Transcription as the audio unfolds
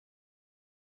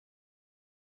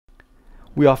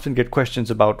We often get questions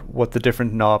about what the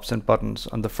different knobs and buttons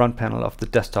on the front panel of the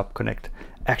Desktop Konnekt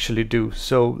actually do.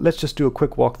 So let's just do a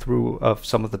quick walkthrough of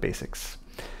some of the basics.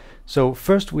 So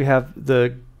first we have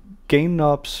the gain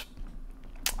knobs.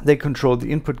 They control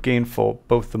the input gain for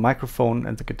both the microphone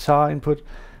and the guitar input,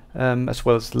 as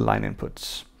well as the line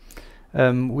inputs.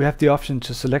 We have the option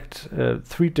to select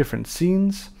 3 different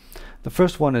scenes. The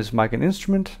first one is mic and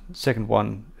instrument, the second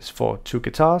one is for 2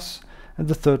 guitars, and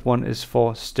the third one is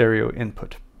for stereo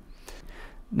input.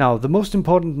 Now, the most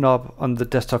important knob on the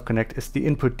Desktop Konnekt is the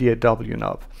input DAW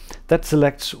knob. That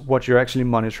selects what you're actually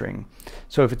monitoring.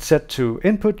 So if it's set to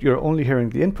input, you're only hearing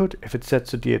the input. If it's set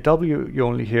to DAW, you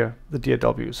only hear the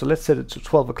DAW. So let's set it to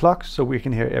 12 o'clock so we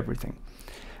can hear everything.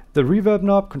 The reverb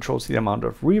knob controls the amount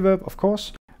of reverb, of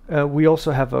course. We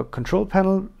also have a control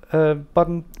panel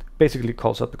button, basically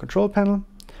calls up the control panel.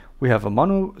 We have a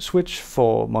mono switch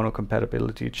for mono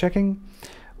compatibility checking.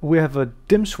 We have a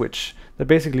dim switch that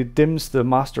basically dims the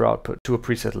master output to a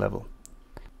preset level.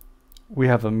 We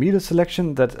have a meter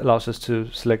selection that allows us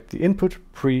to select the input,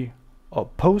 pre or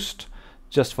post,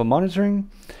 just for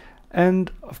monitoring.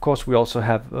 And of course we also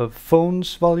have a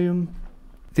phone's volume.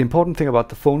 The important thing about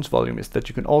the phone's volume is that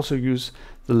you can also use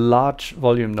the large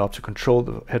volume knob to control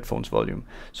the headphone's volume.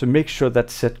 So make sure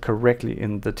that's set correctly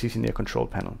in the TC-Near control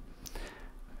panel.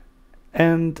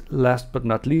 And last but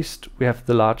not least, we have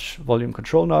the large volume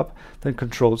control knob that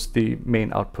controls the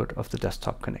main output of the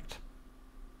Desktop Konnekt.